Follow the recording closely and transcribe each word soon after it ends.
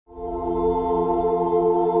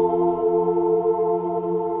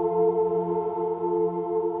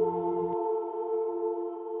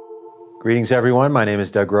Greetings, everyone. My name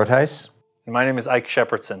is Doug Groothuis. And my name is Ike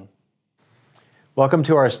Shepardson. Welcome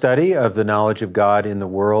to our study of the knowledge of God in the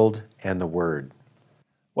world and the Word.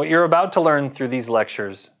 What you're about to learn through these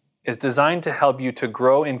lectures is designed to help you to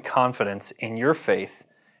grow in confidence in your faith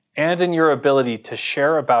and in your ability to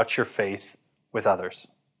share about your faith with others.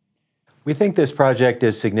 We think this project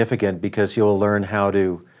is significant because you'll learn how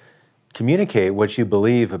to communicate what you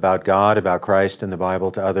believe about God, about Christ, and the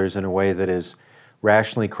Bible to others in a way that is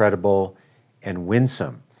rationally credible and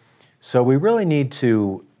winsome. So we really need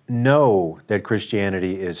to know that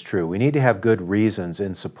Christianity is true. We need to have good reasons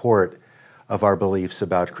in support of our beliefs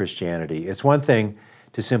about Christianity. It's one thing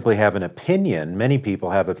to simply have an opinion. Many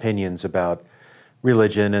people have opinions about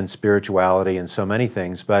religion and spirituality and so many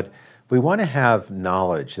things, but we want to have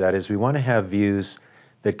knowledge. That is, we want to have views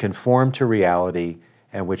that conform to reality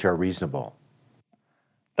and which are reasonable.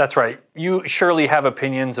 That's right. You surely have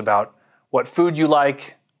opinions about what food you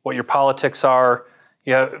like, what your politics are.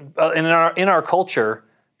 In our culture,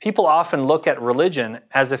 people often look at religion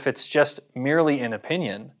as if it's just merely an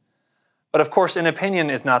opinion. But of course, an opinion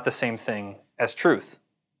is not the same thing as truth.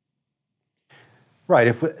 Right.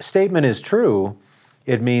 If a statement is true,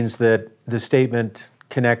 it means that the statement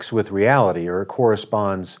connects with reality or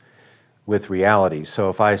corresponds with reality. So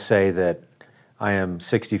if I say that I am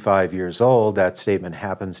 65 years old, that statement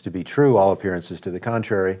happens to be true, all appearances to the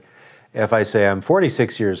contrary. If I say I'm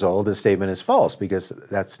 46 years old, the statement is false because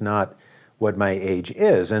that's not what my age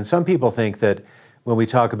is. And some people think that when we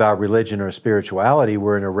talk about religion or spirituality,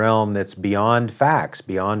 we're in a realm that's beyond facts,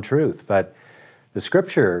 beyond truth. But the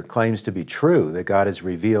Scripture claims to be true, that God has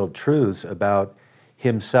revealed truths about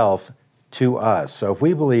Himself to us. So if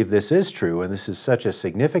we believe this is true, and this is such a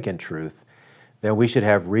significant truth, then we should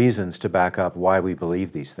have reasons to back up why we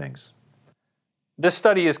believe these things. This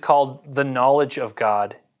study is called The Knowledge of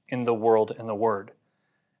God in the World and the Word.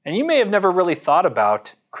 And you may have never really thought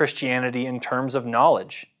about Christianity in terms of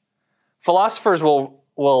knowledge. Philosophers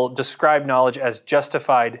will describe knowledge as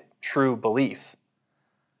justified true belief.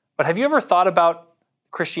 But have you ever thought about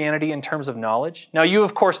Christianity in terms of knowledge? Now, you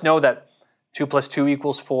of course know that 2 +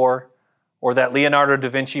 2 = 4, or that Leonardo da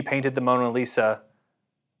Vinci painted the Mona Lisa.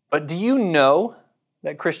 But do you know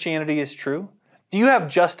that Christianity is true? Do you have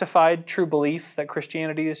justified true belief that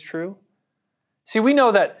Christianity is true? See, we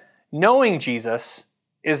know that knowing Jesus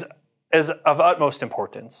is of utmost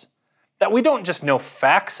importance. That we don't just know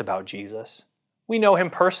facts about Jesus, we know Him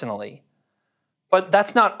personally. But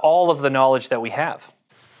that's not all of the knowledge that we have.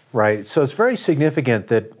 Right. So it's very significant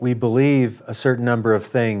that we believe a certain number of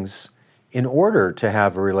things in order to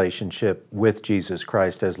have a relationship with Jesus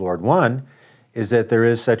Christ as Lord. One is that there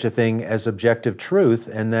is such a thing as objective truth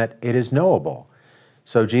and that it is knowable.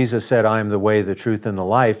 So Jesus said, I am the way, the truth, and the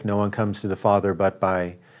life. No one comes to the Father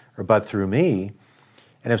but through me.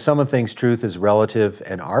 And if someone thinks truth is relative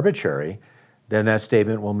and arbitrary, then that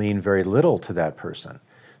statement will mean very little to that person.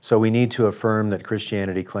 So we need to affirm that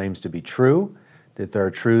Christianity claims to be true, that there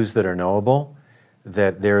are truths that are knowable,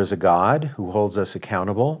 that there is a God who holds us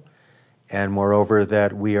accountable, and moreover,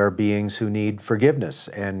 that we are beings who need forgiveness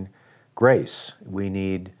and grace. We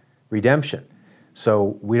need redemption.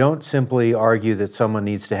 So we don't simply argue that someone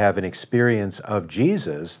needs to have an experience of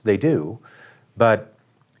Jesus, they do, but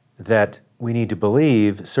that we need to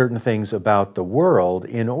believe certain things about the world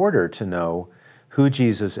in order to know who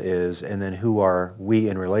Jesus is and then who are we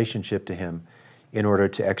in relationship to Him in order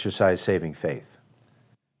to exercise saving faith.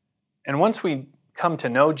 And once we come to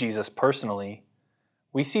know Jesus personally,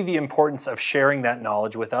 we see the importance of sharing that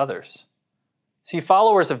knowledge with others. See,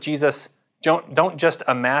 followers of Jesus don't just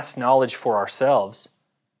amass knowledge for ourselves.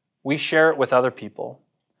 We share it with other people.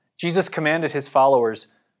 Jesus commanded His followers,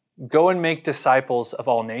 "Go and make disciples of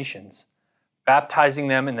all nations, baptizing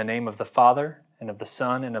them in the name of the Father and of the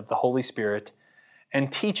Son and of the Holy Spirit,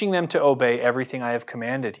 and teaching them to obey everything I have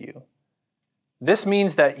commanded you." This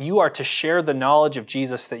means that you are to share the knowledge of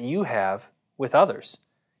Jesus that you have with others.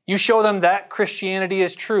 You show them that Christianity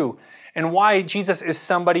is true and why Jesus is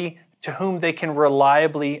somebody to whom they can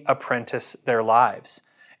reliably apprentice their lives.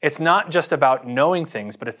 It's not just about knowing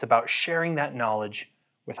things, but it's about sharing that knowledge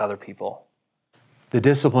with other people. The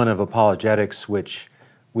discipline of apologetics, which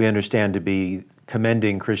we understand to be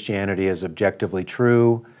commending Christianity as objectively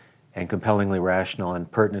true and compellingly rational and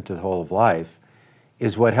pertinent to the whole of life,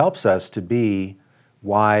 is what helps us to be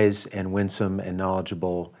wise and winsome and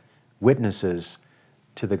knowledgeable witnesses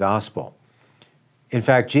to the gospel. In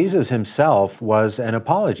fact, Jesus Himself was an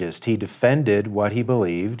apologist. He defended what He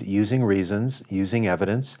believed using reasons, using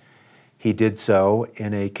evidence. He did so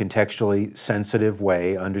in a contextually sensitive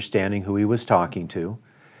way, understanding who He was talking to.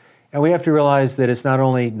 And we have to realize that it's not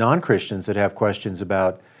only non-Christians that have questions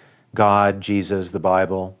about God, Jesus, the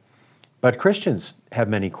Bible. But Christians have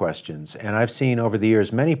many questions, and I've seen over the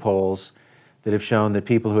years many polls that have shown that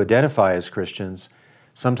people who identify as Christians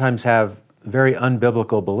sometimes have very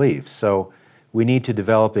unbiblical beliefs. So we need to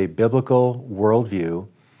develop a biblical worldview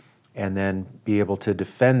and then be able to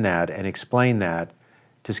defend that and explain that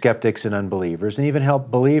to skeptics and unbelievers, and even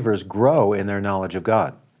help believers grow in their knowledge of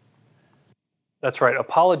God. That's right.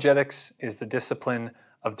 Apologetics is the discipline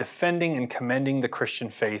of defending and commending the Christian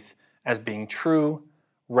faith as being true,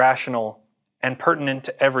 rational, and pertinent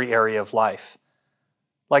to every area of life.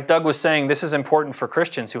 Like Doug was saying, this is important for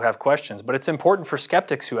Christians who have questions, but it's important for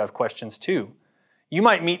skeptics who have questions too. You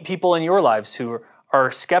might meet people in your lives who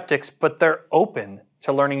are skeptics, but they're open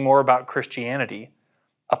to learning more about Christianity.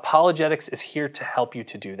 Apologetics is here to help you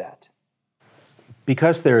to do that.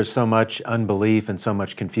 Because there is so much unbelief and so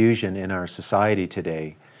much confusion in our society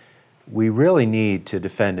today, we really need to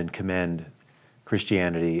defend and commend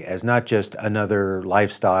Christianity as not just another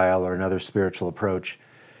lifestyle or another spiritual approach,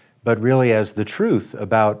 but really as the truth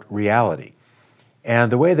about reality.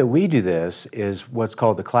 And the way that we do this is what's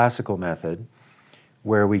called the classical method,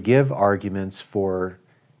 where we give arguments for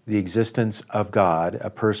the existence of God, a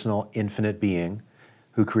personal, infinite being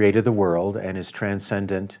who created the world and is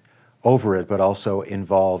transcendent over it, but also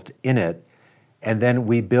involved in it. And then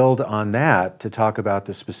we build on that to talk about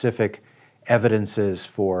the specific evidences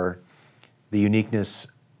for the uniqueness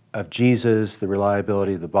of Jesus, the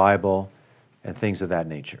reliability of the Bible, and things of that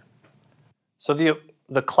nature. So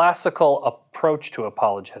the classical approach to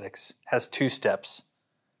apologetics has two steps.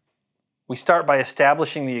 We start by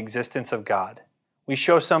establishing the existence of God. We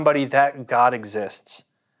show somebody that God exists.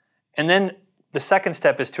 And then the second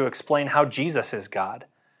step is to explain how Jesus is God.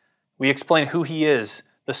 We explain who he is.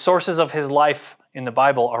 The sources of his life in the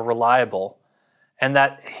Bible are reliable, and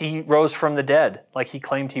that he rose from the dead like he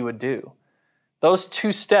claimed he would do. Those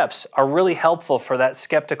two steps are really helpful for that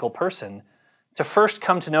skeptical person to first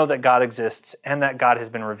come to know that God exists and that God has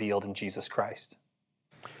been revealed in Jesus Christ.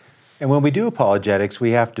 And when we do apologetics,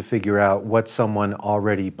 we have to figure out what someone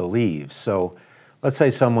already believes. So let's say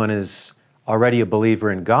someone is already a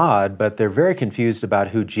believer in God, but they're very confused about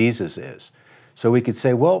who Jesus is. So we could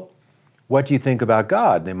say, well, what do you think about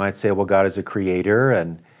God? They might say, well, God is a creator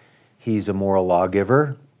and he's a moral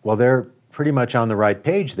lawgiver. Well, they're pretty much on the right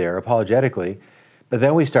page there, apologetically. But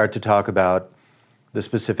then we start to talk about the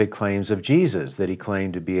specific claims of Jesus, that he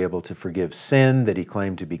claimed to be able to forgive sin, that he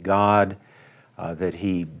claimed to be God, that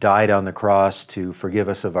he died on the cross to forgive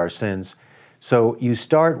us of our sins. So you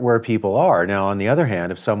start where people are. Now, on the other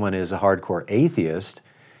hand, if someone is a hardcore atheist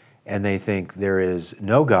and they think there is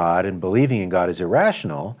no God and believing in God is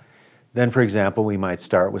irrational, then, for example, we might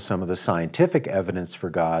start with some of the scientific evidence for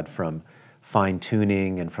God from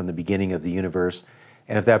fine-tuning and from the beginning of the universe.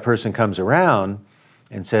 And if that person comes around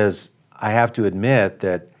and says, I have to admit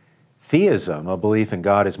that theism, a belief in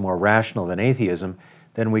God, is more rational than atheism,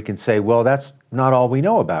 then we can say, well, that's not all we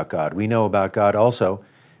know about God. We know about God also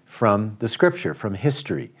from the Scripture, from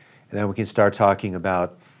history. And then we can start talking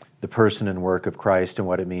about the person and work of Christ and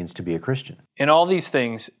what it means to be a Christian. In all these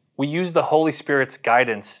things, we use the Holy Spirit's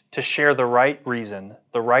guidance to share the right reason,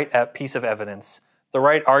 the right piece of evidence, the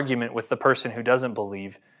right argument with the person who doesn't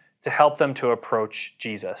believe to help them to approach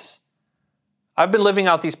Jesus. I've been living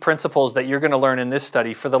out these principles that you're going to learn in this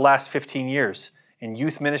study for the last 15 years in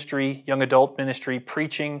youth ministry, young adult ministry,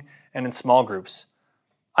 preaching, and in small groups.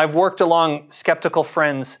 I've worked alongside skeptical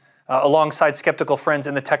friends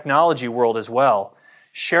in the technology world as well,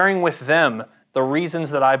 sharing with them the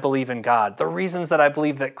reasons that I believe in God, the reasons that I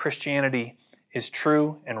believe that Christianity is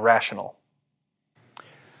true and rational.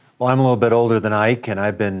 Well, I'm a little bit older than Ike, and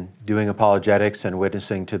I've been doing apologetics and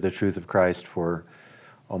witnessing to the truth of Christ for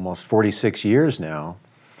almost 46 years now.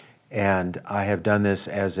 And I have done this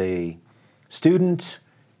as a student.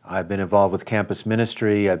 I've been involved with campus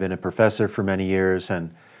ministry. I've been a professor for many years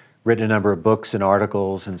and written a number of books and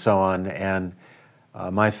articles and so on. And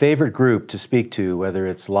my favorite group to speak to, whether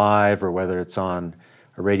it's live or whether it's on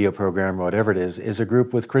a radio program or whatever it is a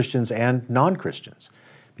group with Christians and non-Christians,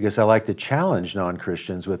 because I like to challenge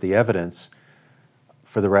non-Christians with the evidence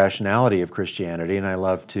for the rationality of Christianity, and I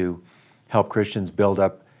love to help Christians build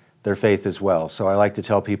up their faith as well. So I like to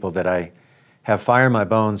tell people that I have fire in my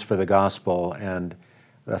bones for the gospel, and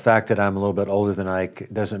the fact that I'm a little bit older than Ike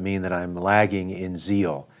doesn't mean that I'm lagging in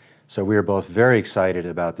zeal. So we are both very excited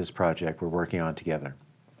about this project we're working on together.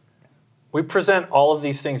 We present all of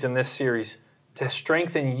these things in this series to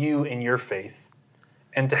strengthen you in your faith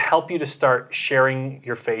and to help you to start sharing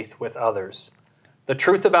your faith with others. The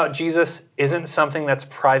truth about Jesus isn't something that's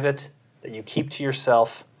private, that you keep to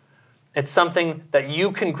yourself. It's something that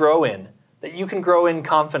you can grow in that you can grow in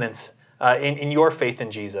confidence in your faith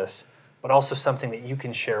in Jesus, but also something that you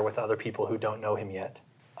can share with other people who don't know him yet.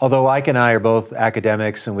 Although Ike and I are both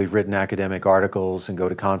academics and we've written academic articles and go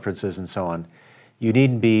to conferences and so on, you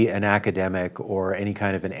needn't be an academic or any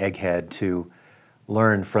kind of an egghead to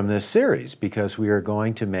learn from this series, because we are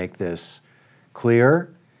going to make this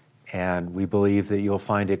clear, and we believe that you'll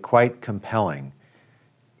find it quite compelling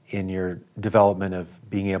in your development of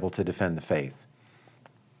being able to defend the faith.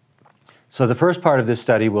 So the first part of this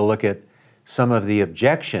study will look at some of the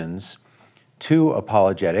objections to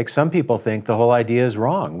apologetics. Some people think the whole idea is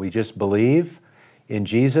wrong. We just believe in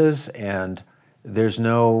Jesus and there's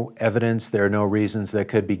no evidence, there are no reasons that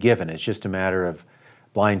could be given. It's just a matter of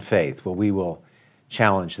blind faith. Well, we will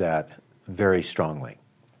challenge that very strongly.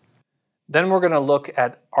 Then we're going to look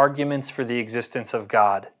at arguments for the existence of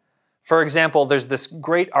God. For example, there's this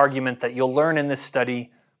great argument that you'll learn in this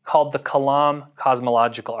study called the Kalam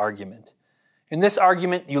cosmological argument. In this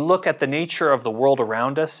argument, you look at the nature of the world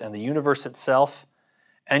around us and the universe itself,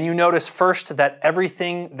 and you notice first that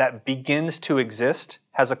everything that begins to exist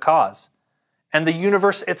has a cause, and the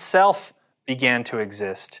universe itself began to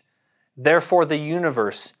exist. Therefore, the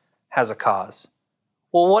universe has a cause.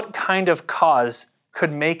 Well, what kind of cause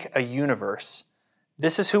could make a universe?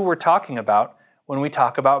 This is who we're talking about when we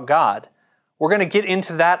talk about God. We're going to get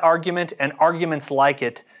into that argument and arguments like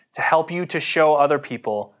it to help you to show other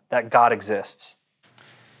people that God exists.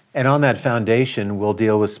 And on that foundation, we'll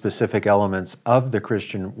deal with specific elements of the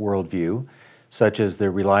Christian worldview, such as the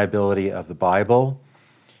reliability of the Bible,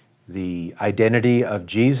 the identity of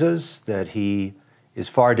Jesus, that he is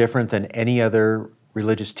far different than any other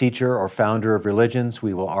religious teacher or founder of religions.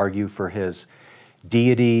 We will argue for his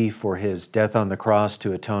deity, for his death on the cross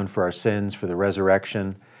to atone for our sins, for the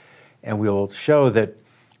resurrection. And we will show that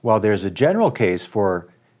while there's a general case for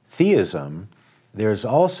theism, there's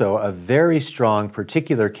also a very strong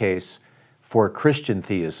particular case for Christian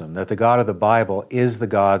theism, that the God of the Bible is the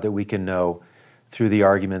God that we can know through the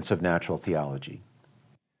arguments of natural theology.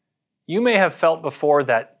 You may have felt before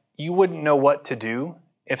that you wouldn't know what to do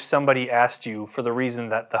if somebody asked you for the reason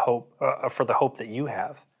that for the hope that you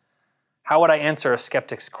have. How would I answer a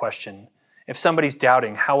skeptic's question? If somebody's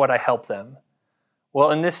doubting, how would I help them?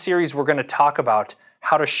 Well, in this series, we're going to talk about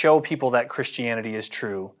how to show people that Christianity is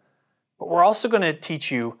true, but we're also going to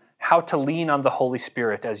teach you how to lean on the Holy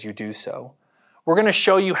Spirit as you do so. We're going to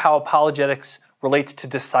show you how apologetics relates to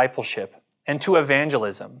discipleship and to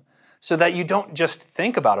evangelism, so that you don't just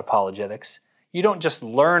think about apologetics, you don't just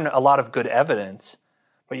learn a lot of good evidence,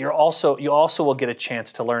 but you also will get a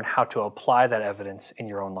chance to learn how to apply that evidence in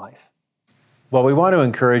your own life. Well, we want to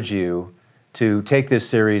encourage you to take this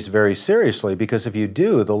series very seriously, because if you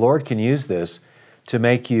do, the Lord can use this to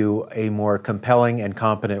make you a more compelling and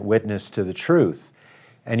competent witness to the truth.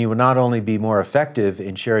 And you will not only be more effective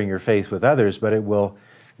in sharing your faith with others, but it will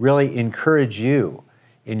really encourage you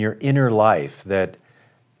in your inner life that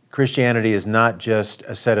Christianity is not just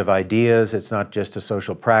a set of ideas, it's not just a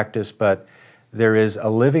social practice, but there is a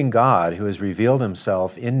living God who has revealed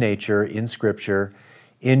himself in nature, in Scripture,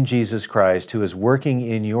 in Jesus Christ, who is working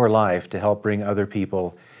in your life to help bring other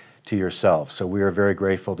people to yourself. So we are very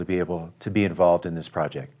grateful to be able to be involved in this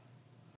project.